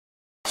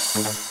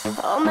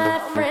All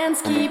my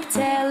friends keep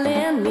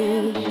telling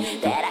me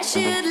that I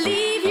should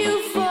leave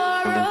you for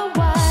a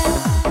while.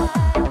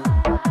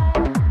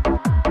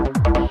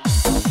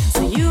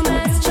 So you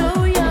must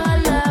show your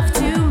love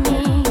to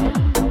me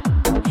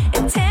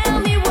and tell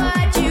me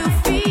what you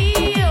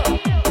feel.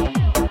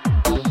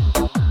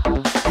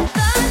 I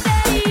thought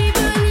that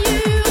even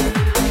you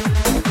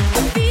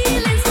had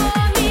feelings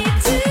for me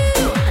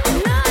too. I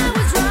know I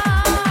was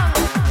wrong.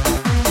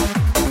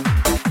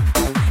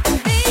 And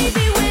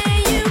baby, when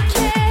you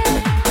care,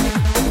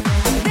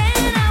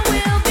 then I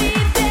will be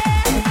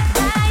there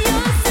by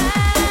your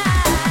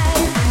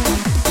side.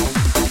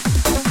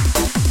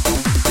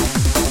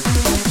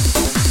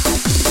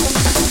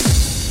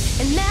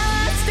 And now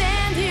I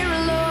stand here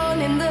alone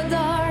in the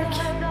dark.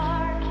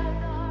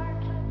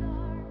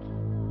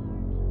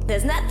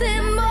 There's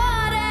nothing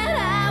more that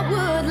I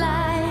would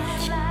like.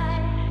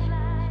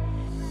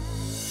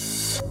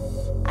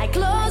 I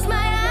close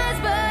my eyes,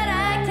 but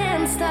I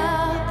can't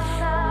stop.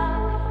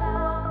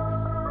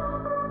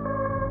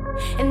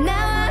 And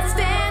now I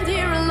stand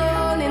here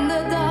alone in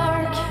the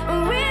dark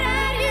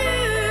without you.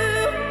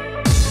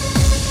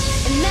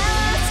 And now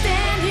I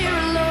stand here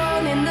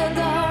alone in the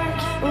dark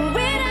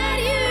without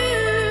you.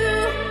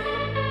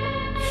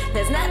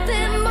 There's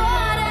nothing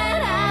more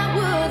that I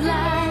would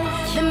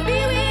like than be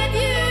with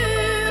you.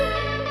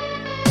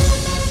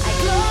 I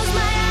close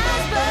my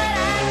eyes, but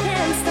I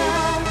can't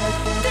stop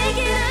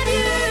thinking of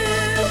you.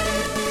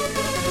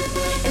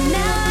 And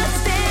now I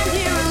stand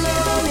here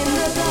alone in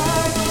the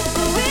dark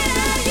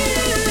without you.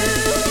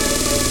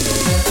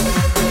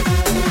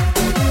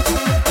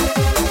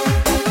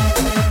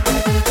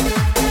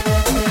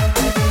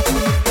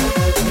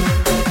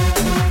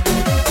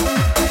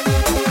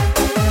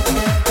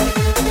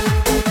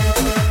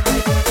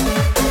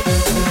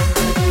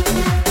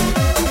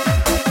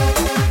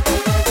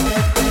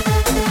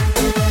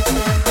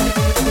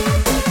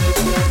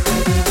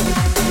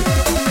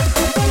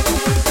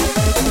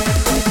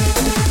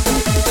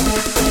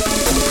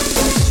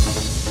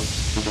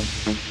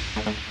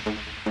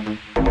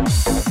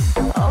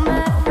 All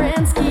my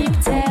friends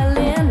keep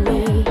telling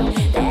me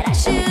that I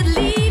should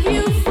leave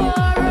you for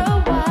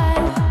a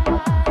while.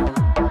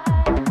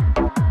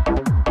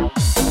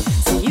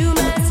 So you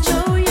must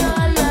show your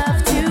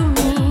love to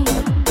me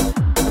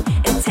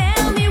and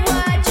tell me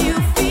what you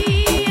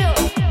feel. I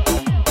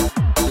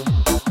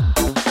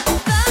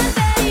thought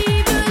that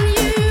even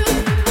you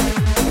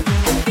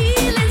had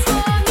feelings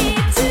for me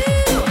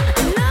too. I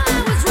know I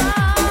was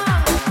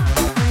wrong.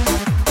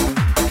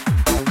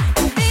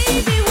 And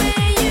baby,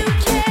 when you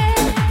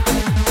care,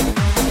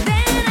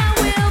 then I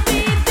will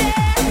be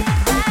there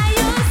by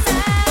your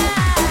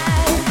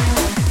side.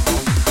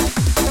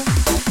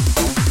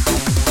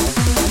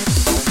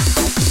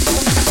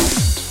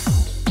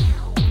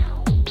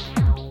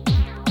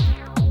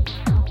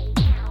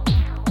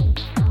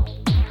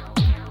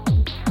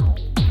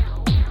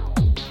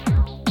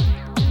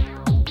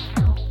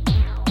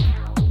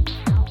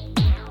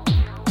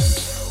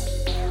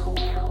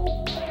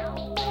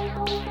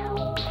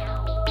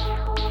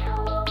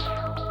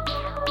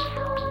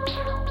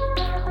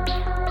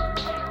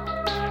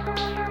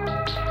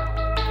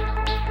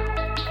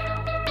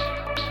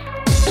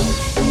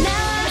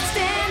 Now I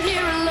stand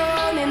here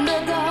alone in the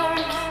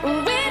dark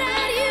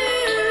without you.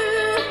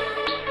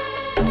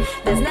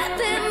 There's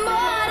nothing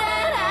more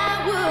that I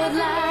would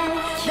like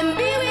than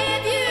be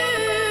with you.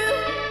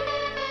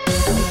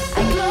 I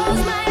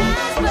close my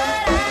eyes, but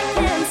I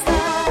can't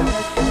stop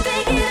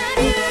thinking of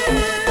you.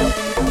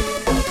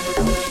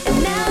 And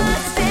now I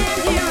stand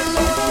here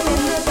alone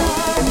in the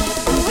dark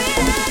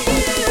without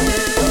you,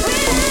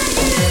 without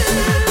you,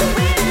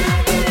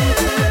 without you, without you.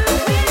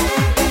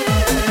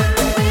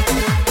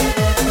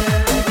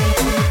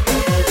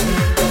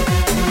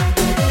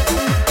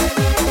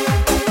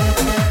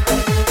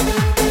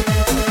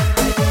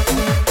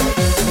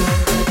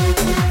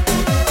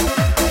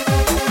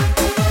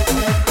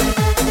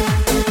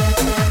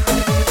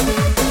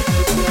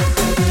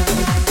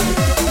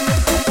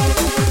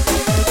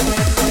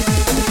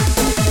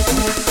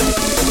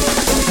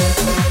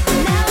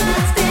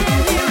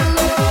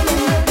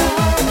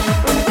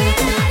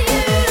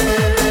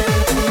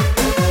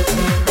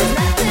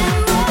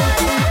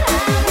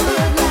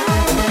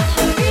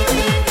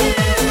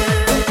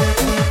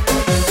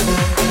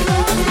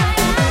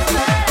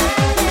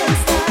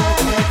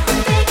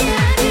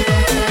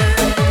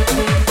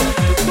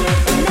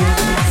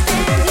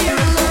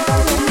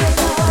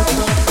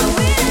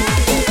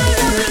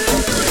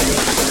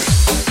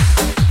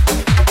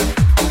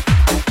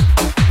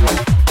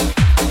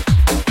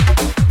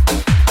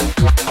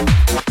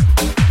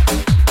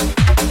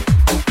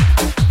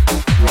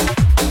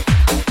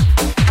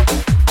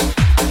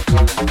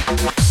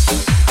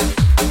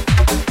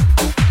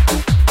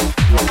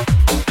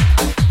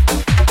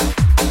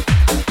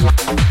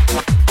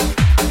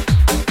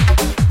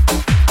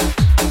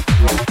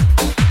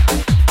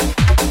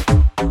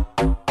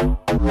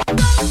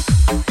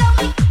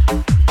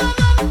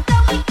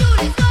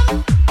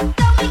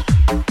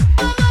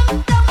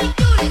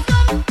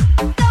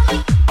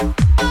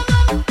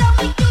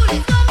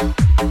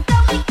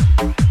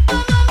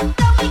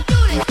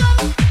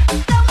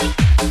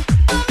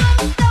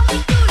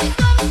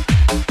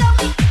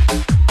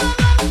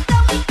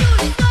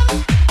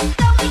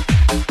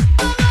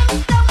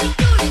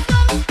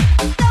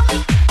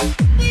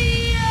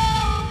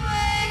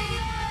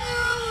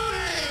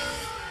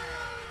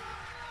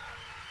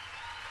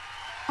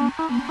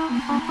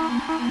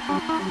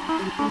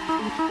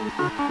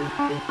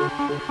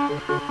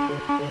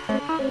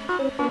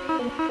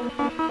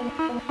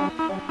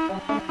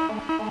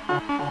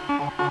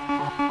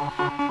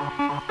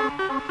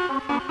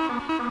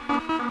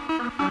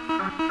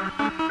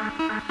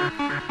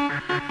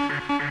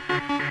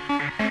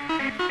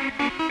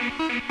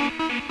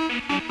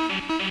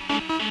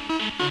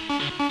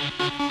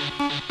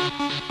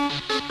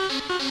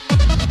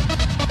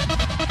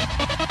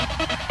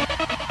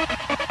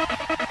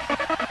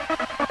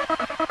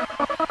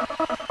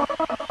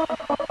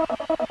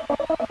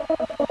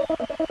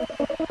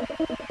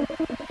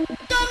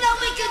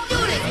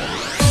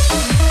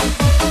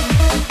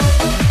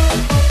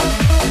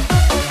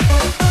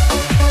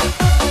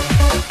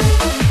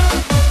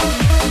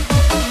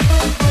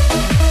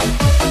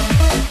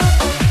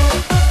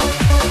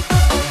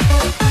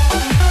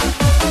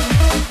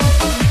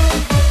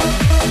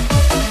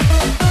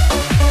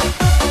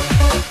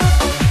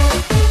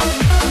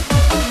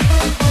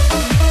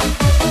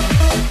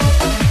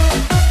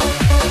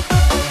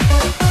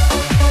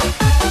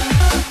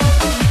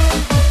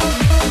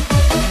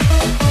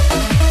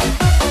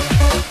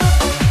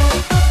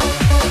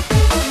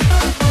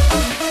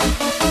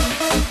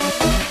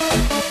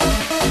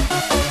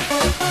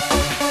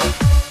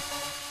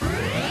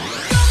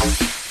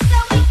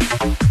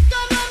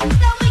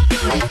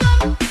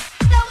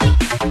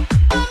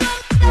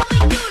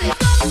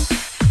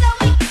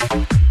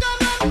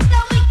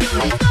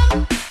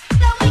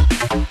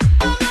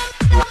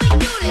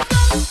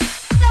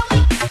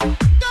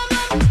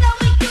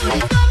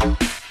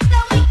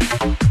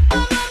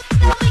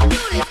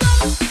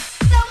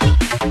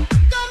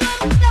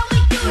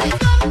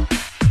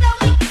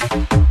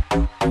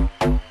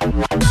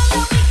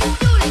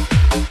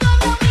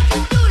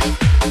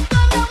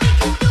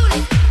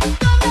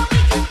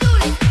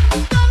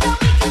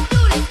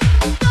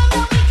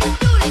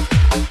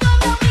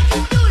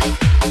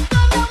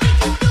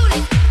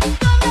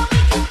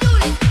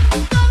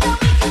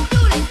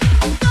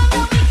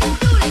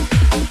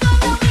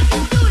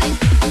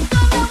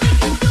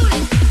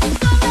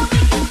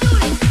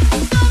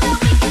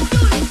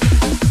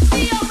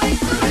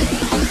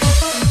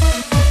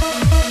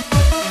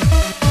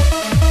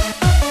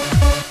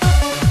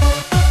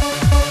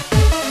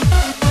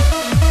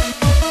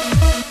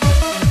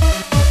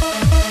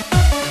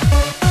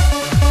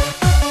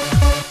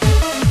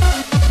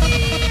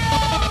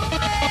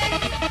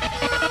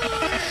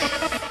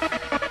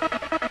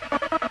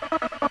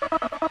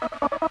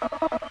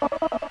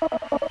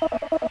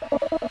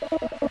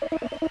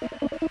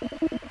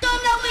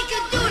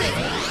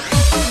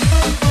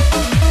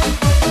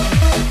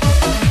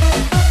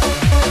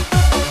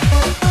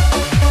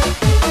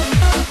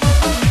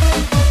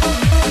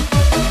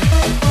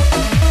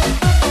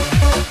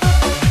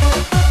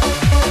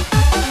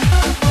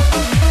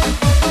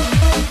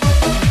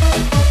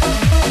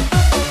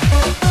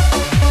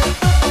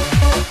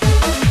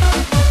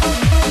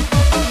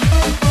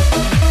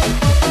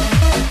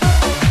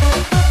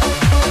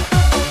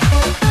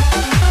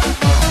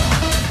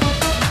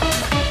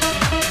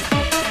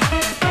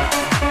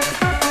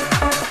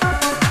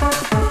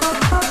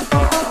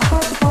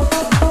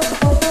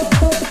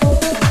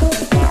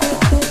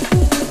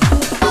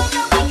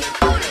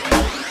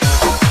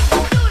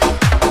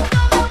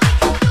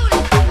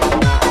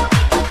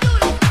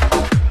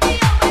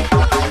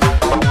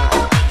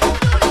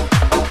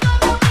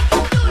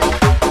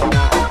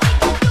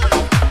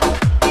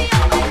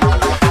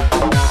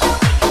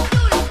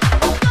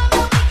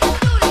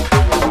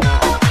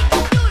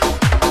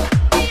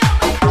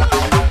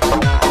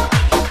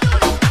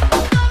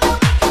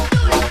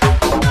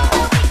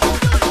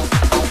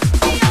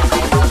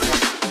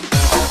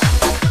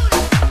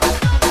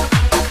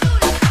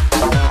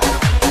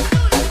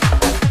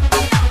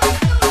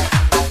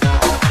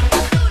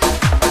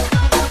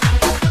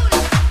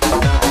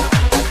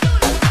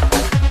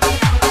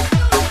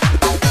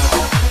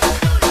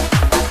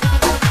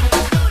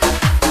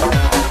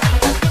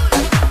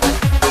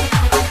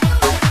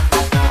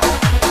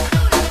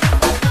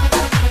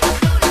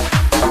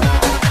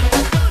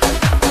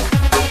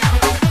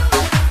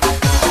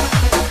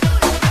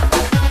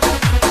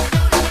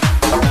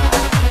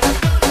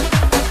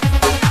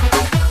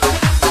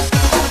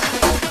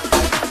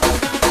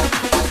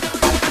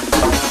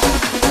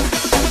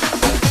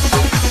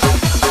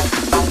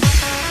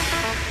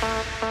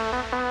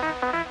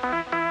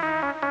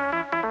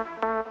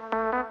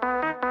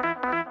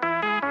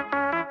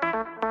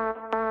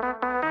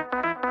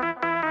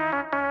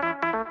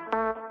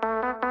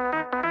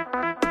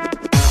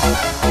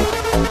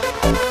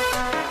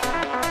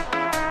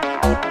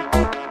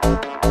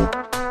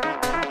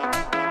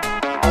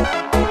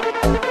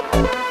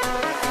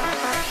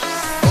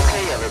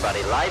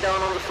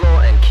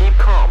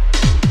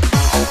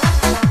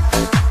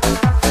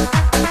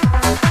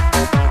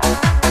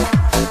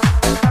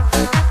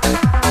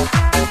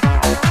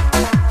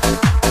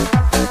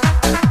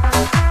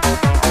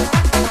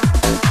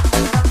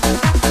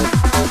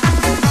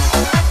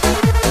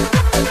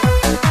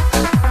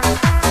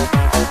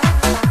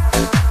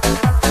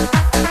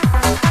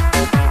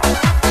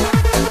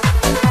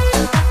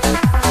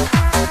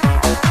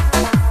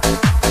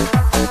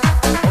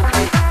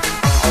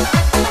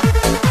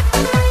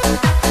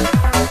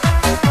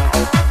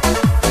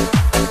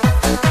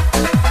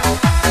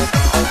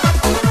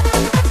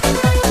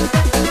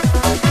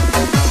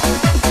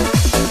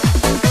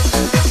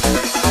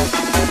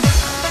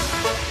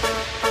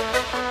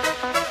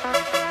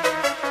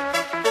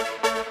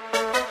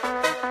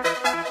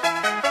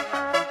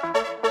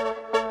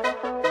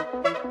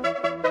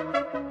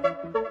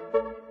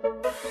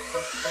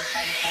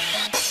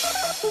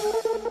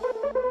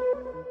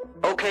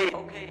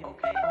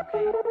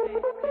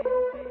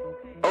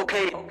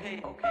 Okay,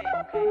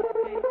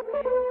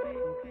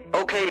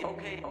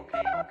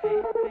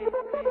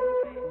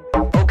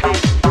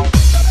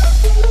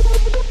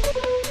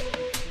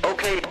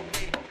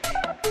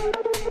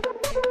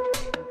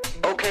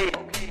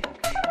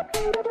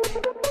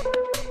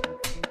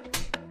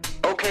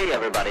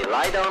 everybody,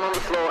 lie down on the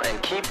floor and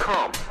keep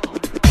calm.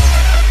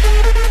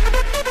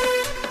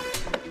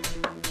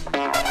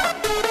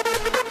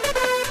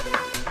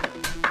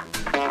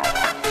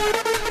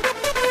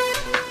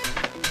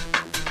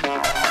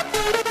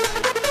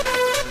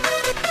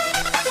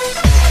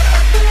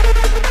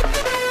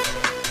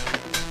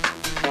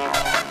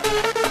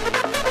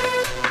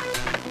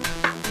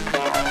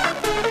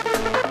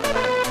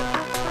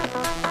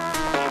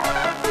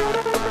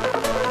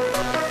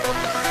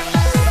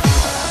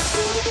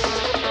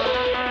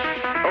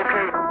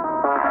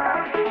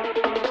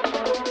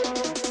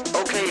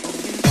 Okay.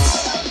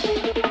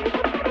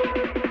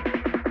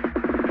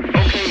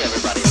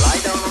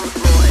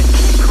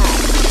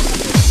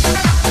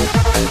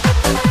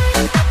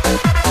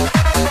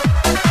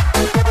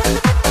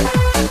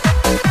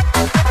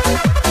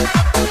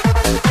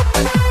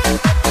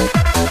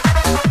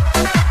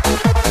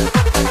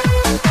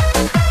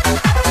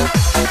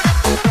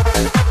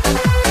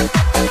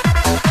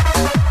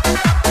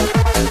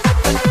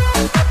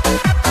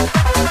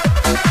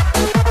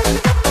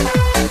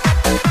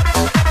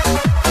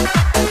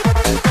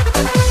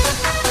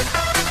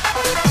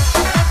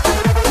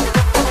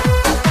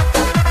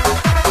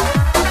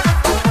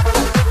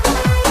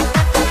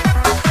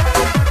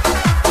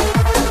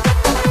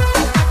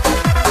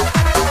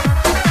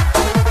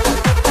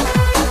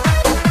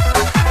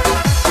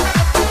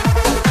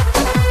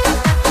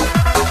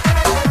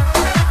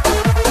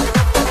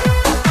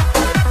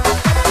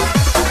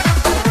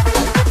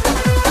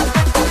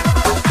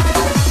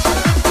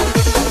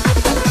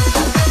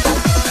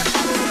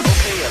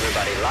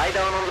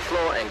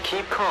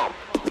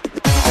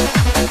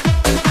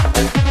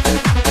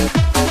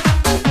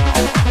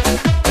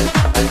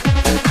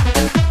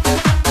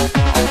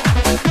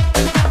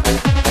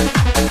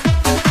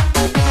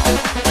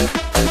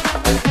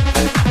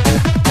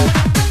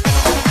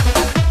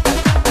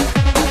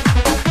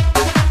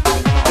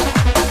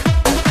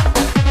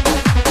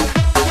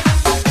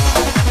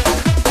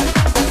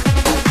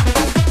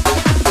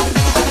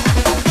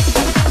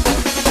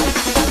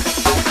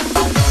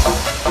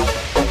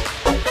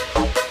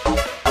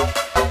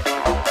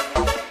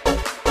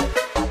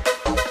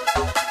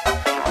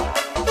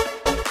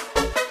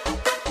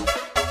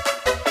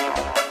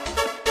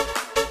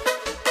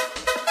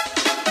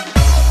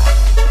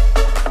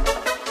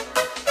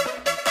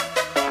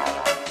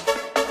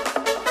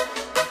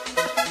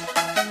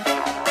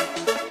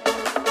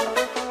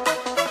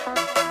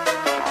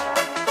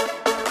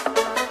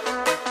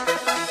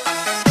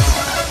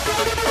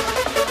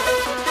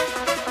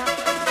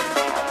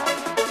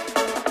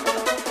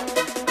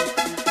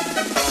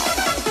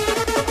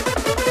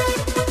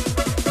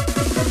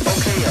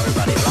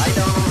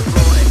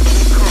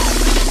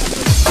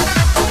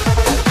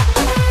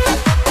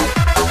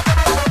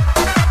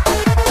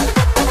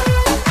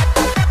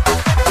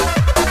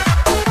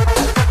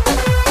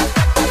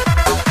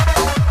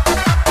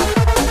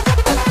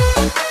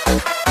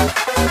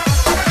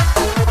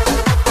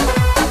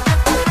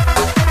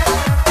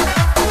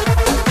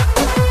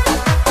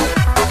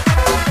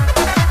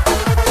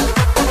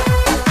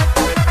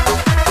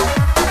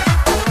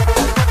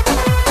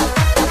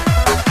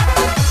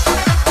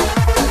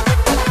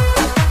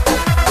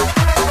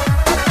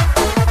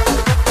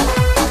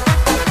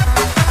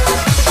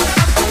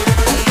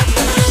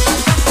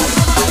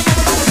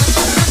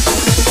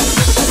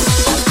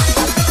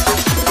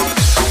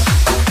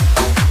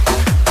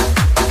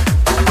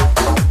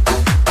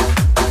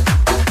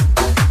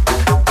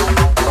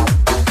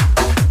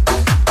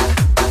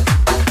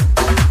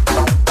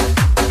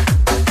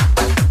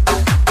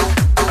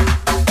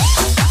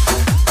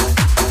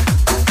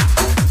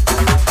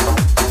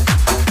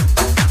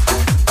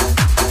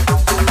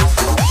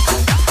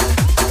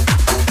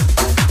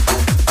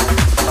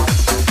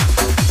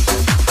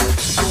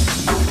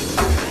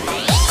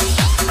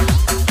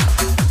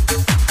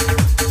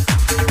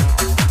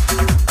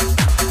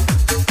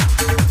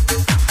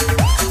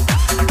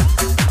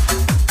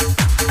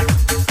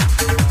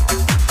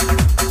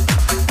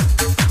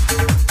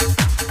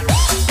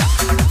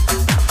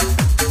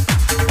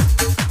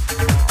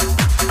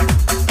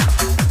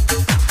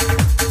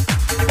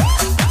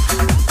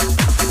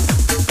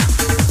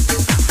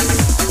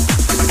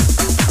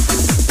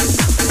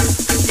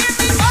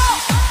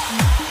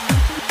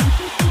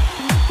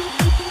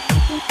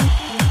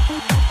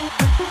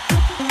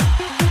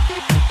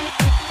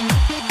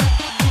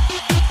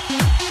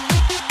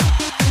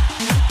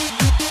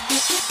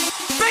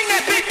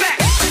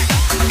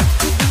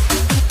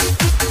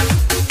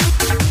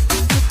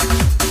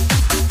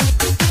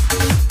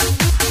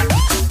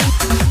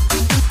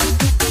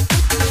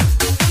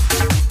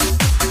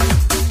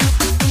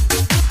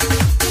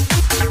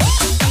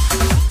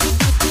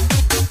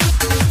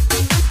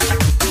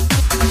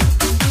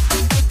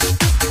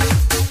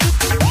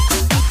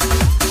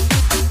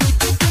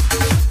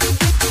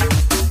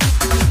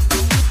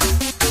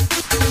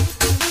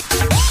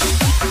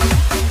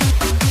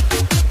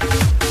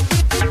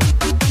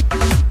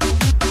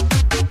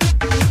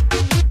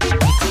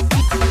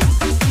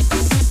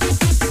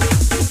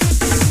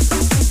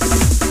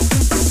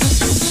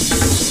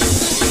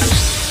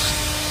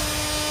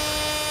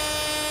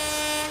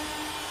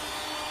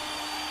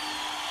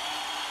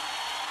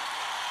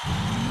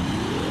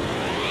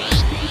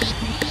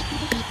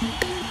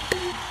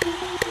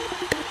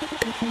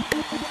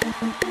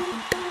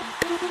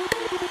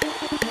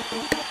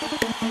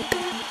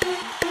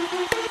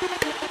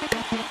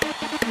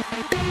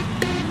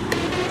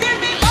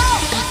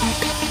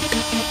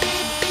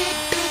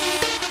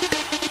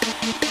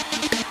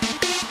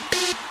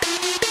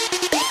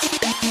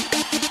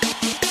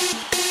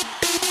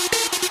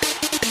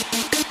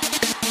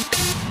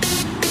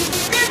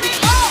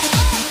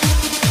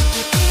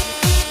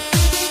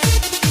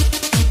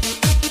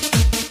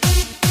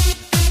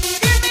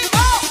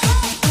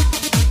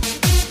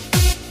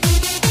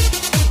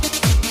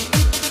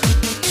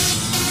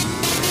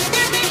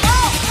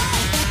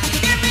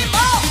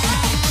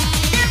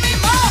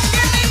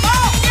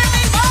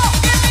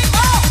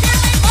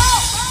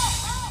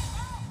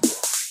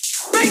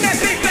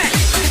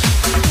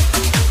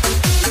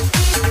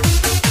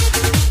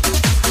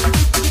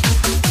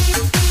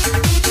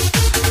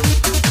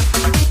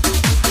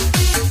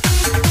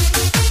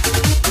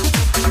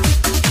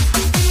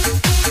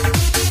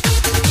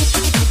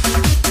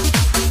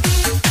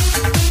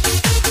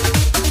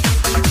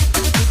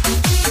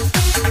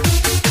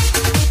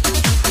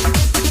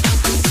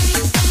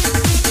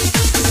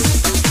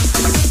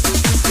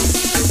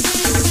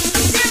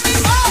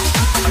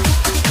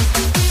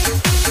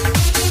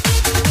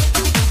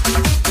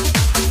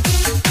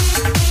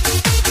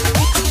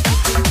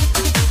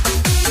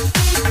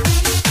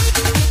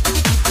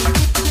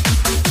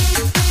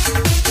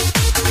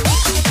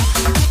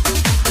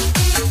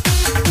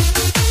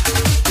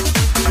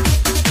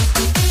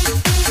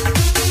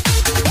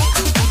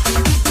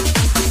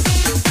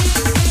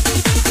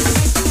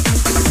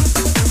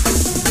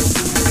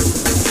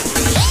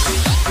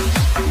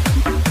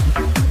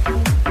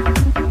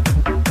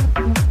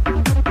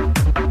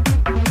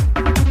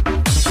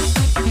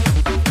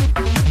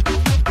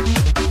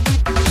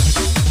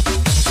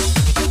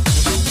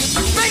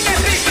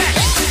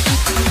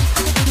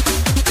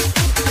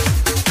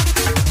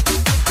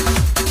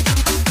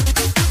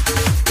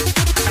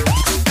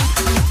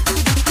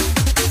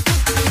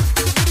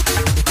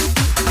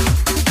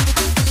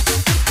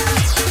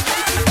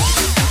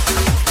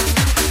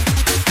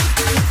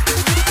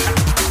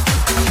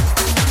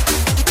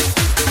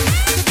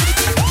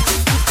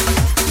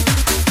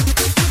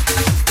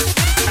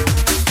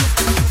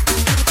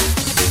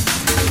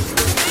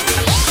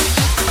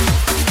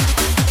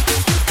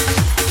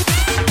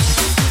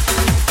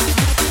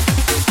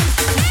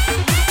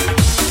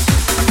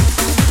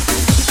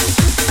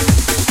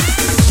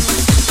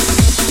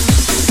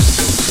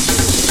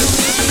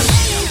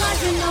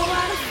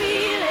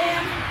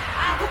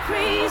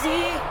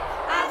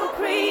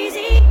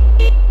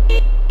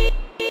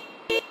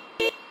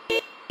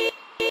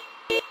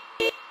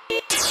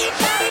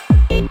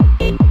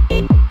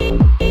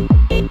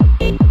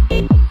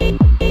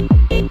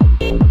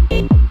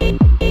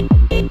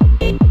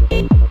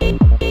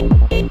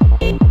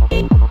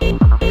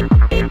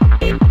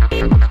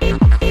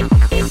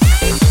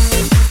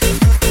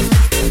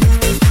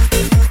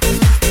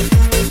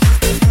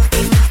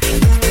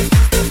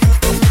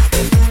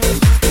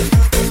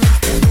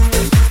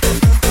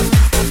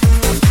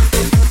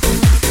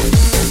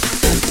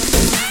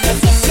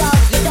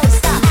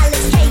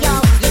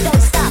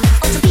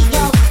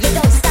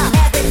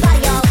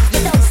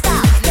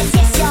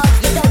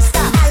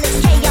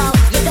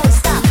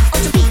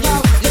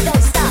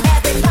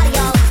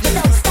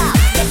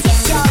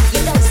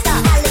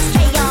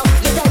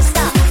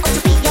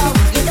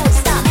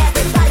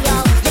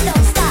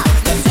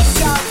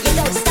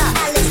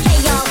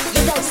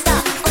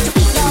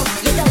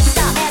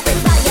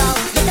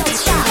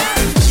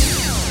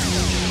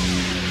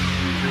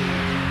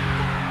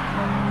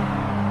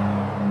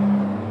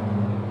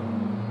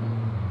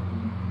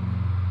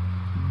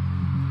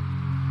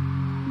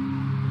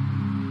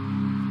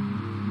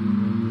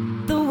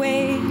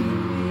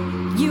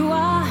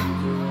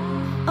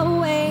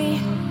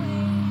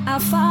 how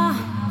far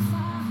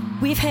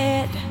we've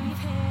had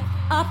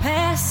our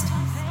past.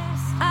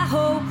 I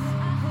hope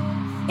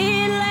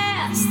it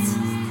lasts.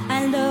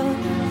 I love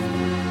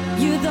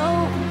you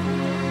though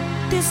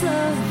this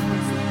love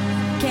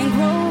can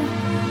grow.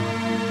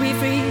 We've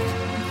reached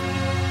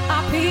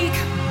our peak.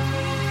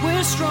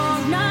 We're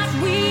strong, not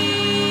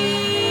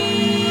weak.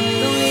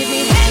 Don't leave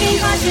me hanging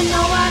 'cause you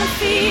know what I'm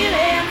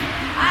feeling.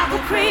 I go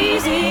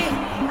crazy,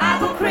 I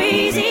go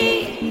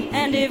crazy.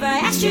 And if I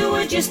asked you,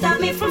 would you stop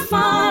me from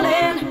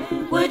falling?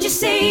 Would you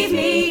save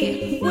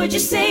me? Would you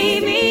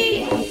save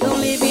me? Don't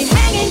leave me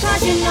hanging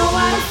 'cause you know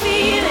what I'm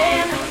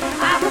feeling.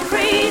 I go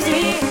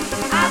crazy,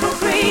 I go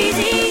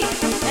crazy.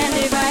 And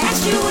if I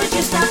asked you, would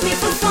you stop me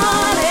from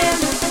falling?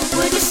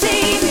 Would you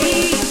save me?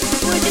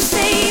 Would you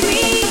save me?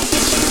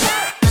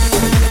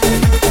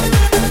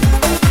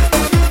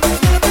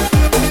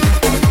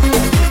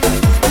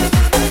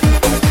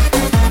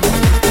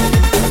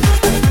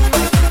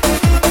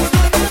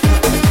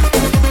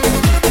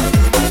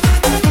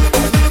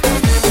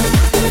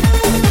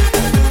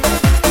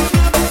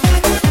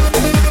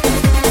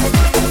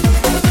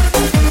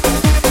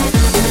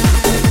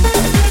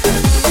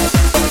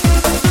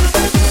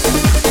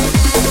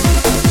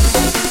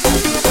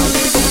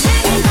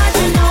 Hanging 'cause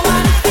you know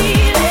what I'm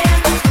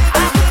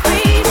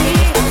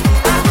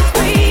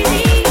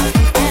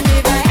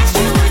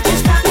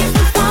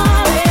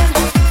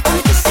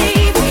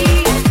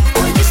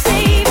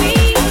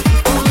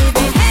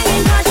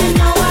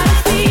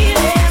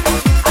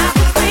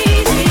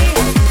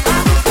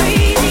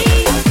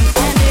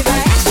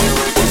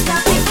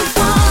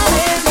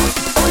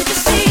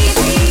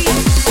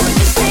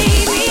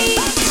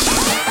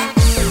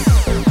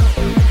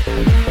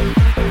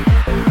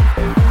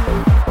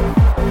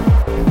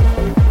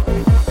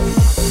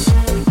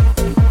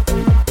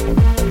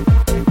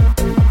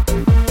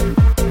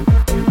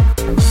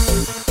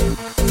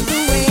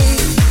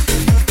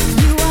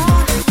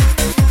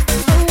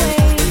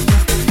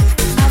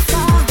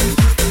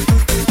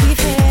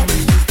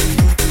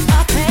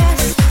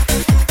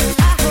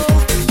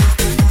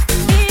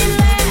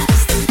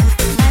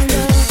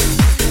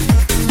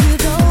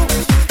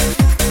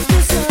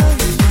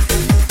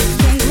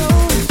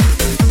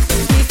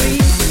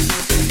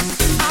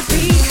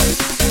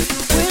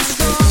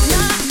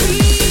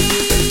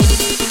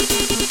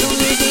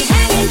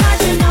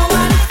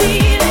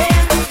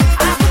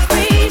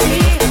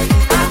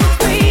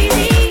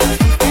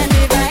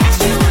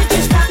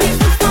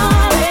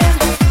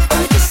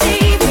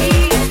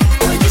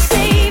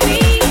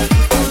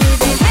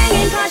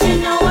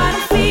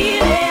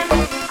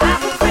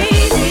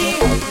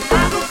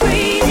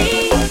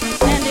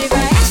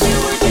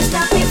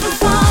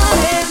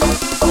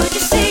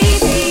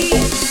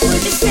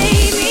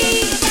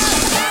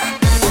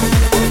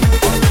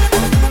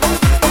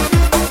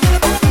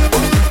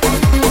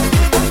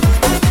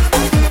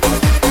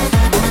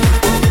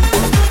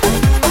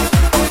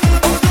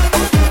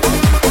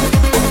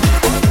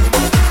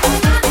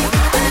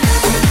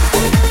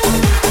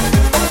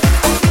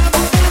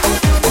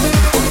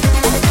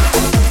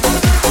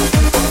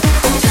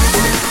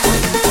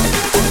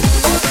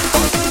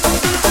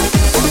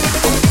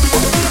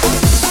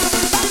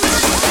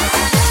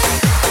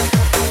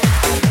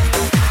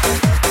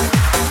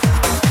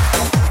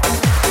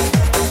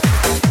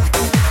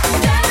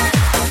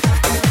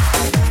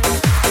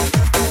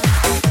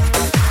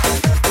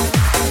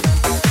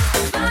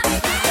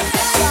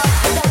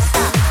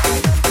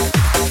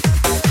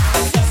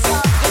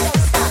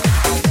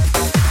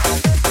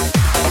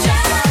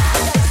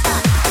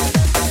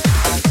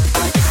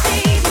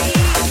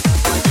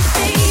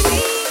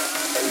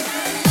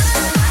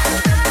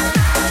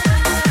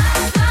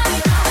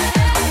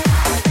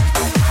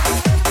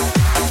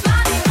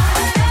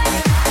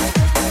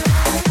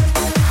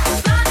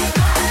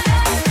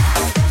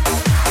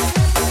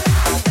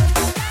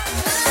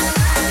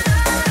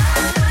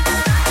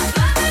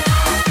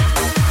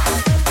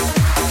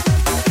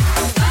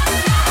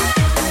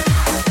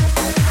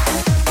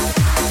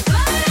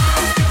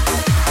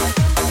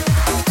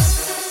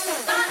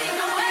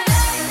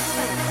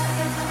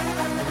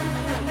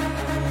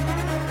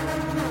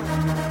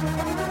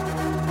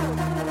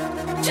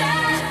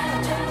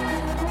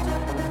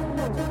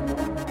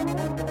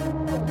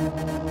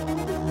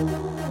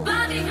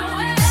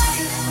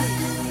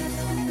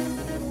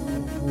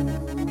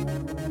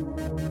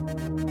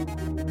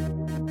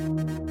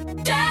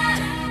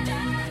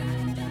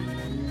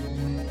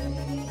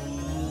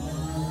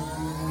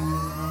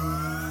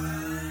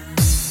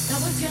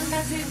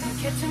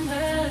Catching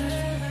her,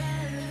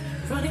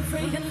 running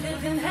free and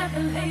living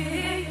happily.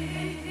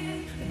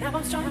 Now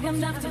I'm strong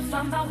enough to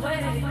find my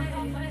way,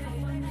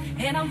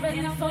 and I'm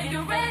ready for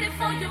you, baby.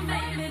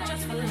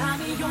 Just fly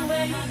me your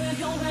way,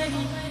 your way.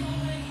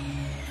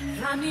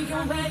 Fly me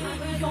your way,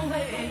 your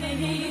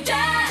way.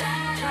 Just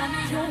fly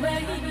me your way,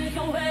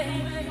 your way.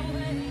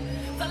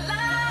 Fly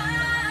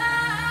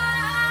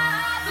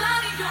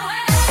me your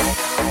way.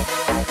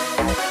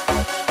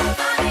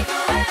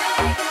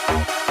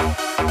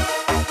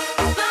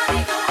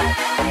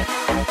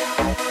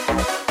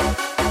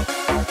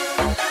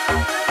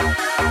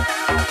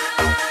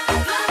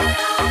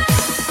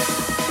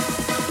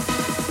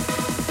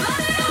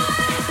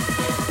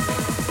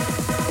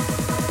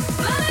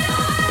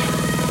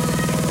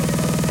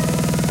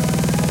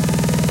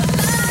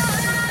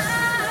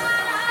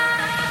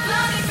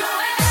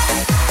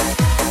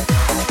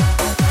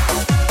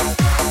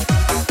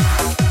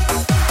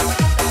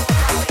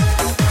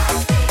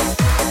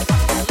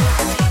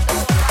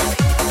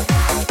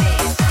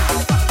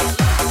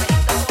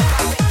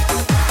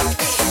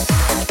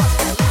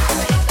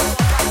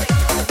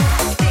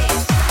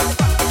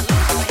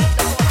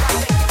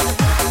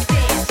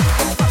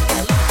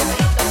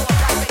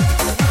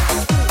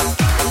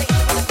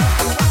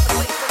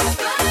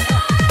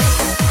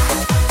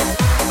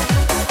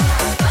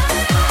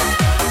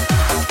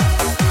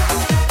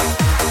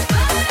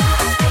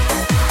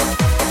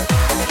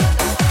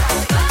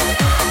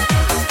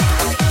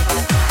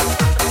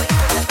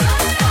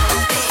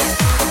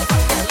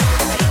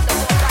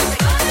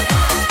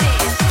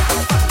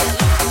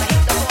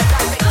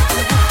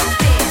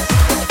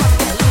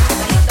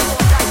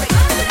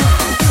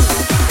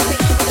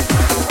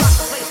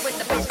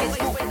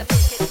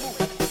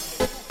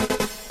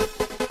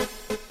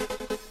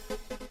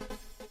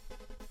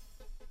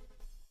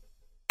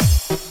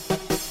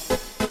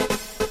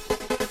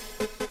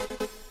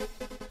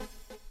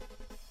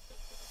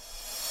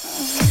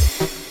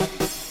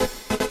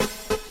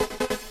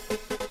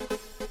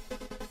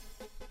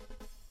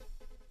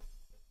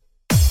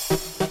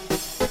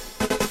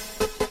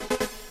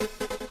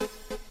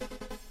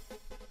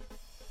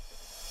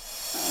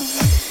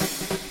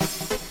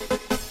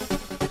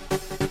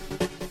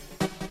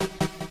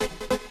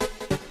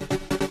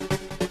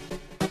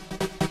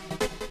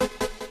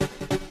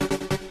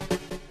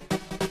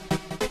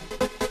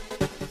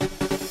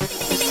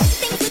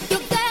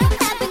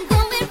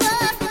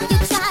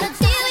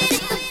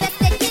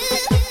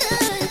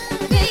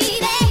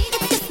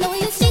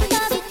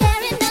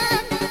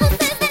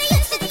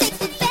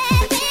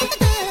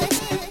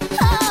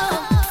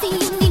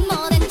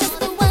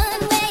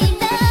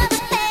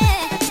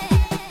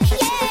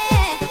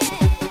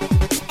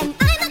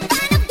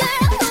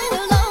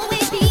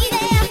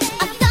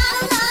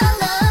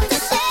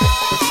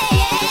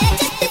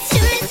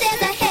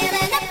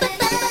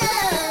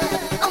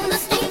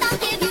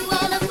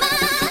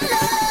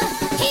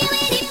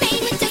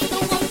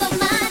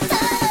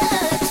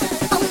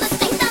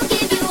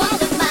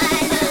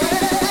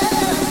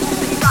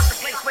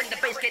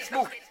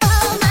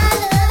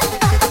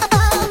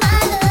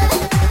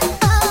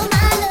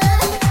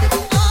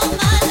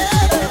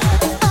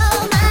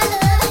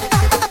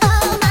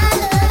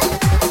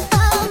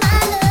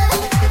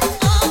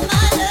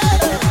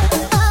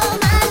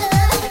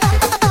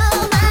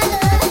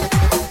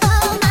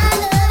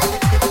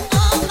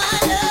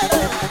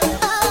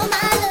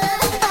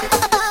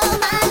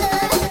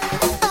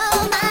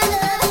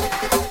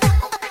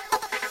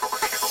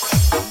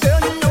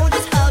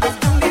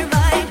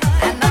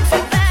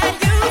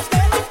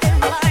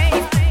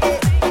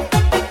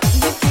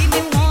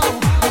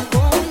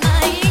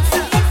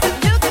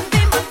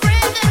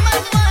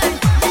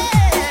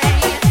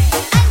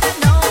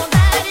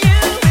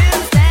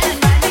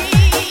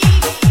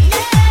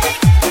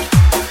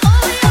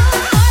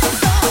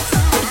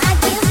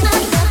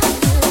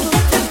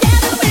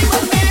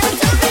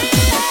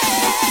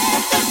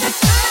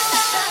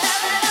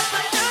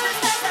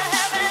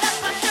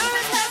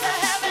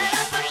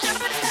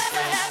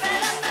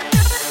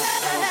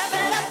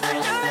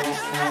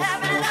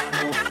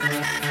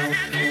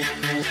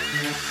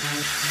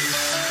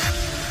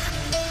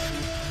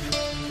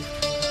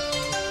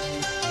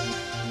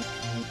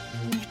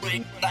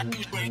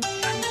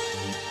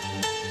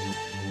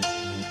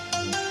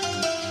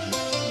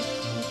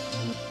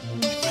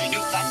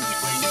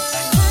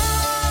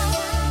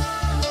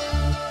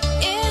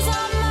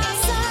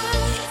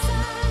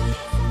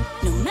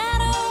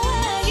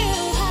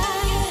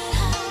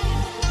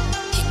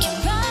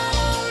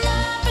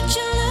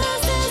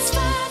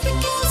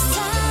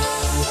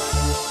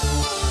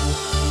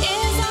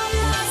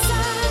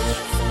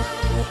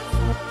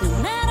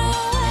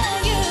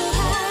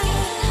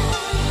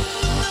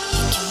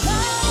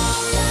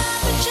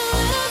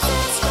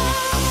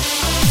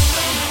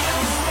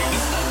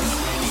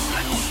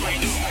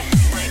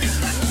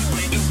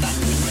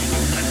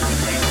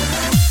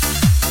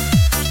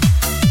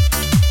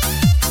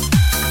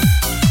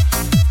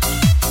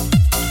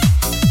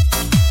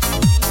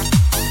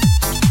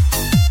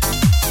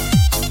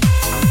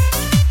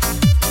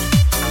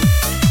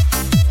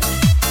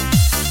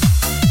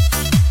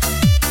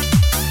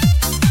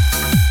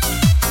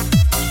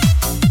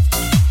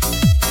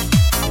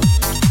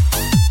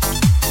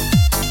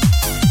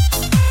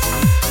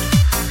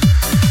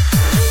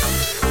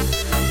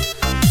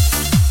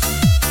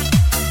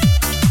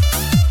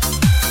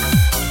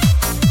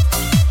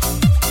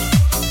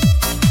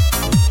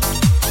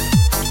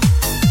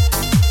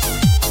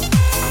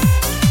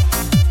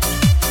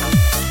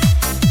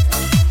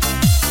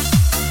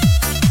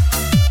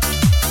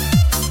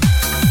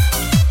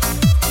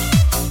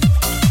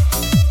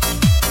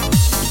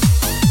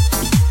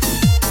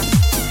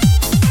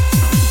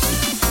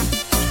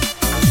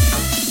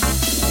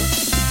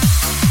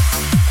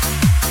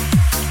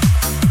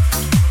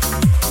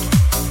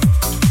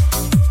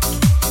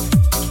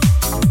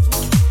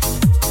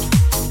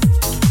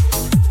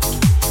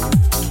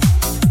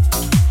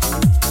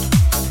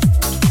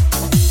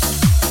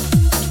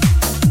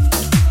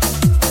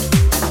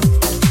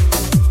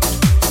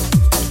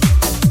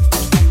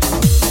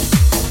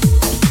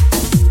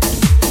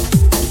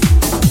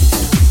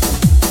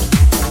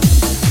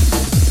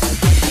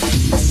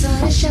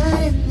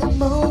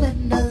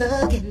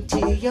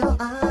 your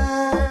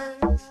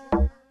eyes.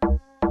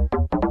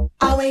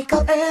 I wake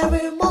up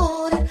every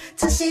morning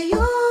to see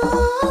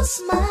your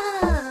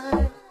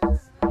smile.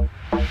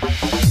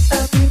 A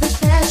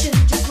feverish passion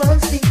just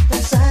runs deep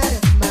inside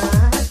of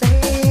my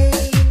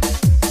veins.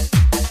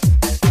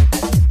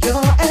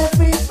 Your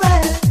every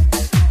breath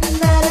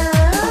that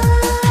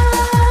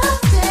I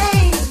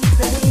take,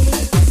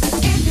 babe.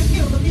 If you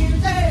feel the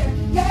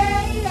music,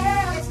 yeah,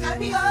 yeah, it's gotta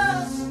be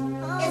us.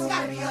 It's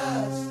gotta be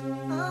us.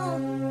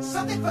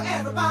 Something for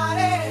everybody.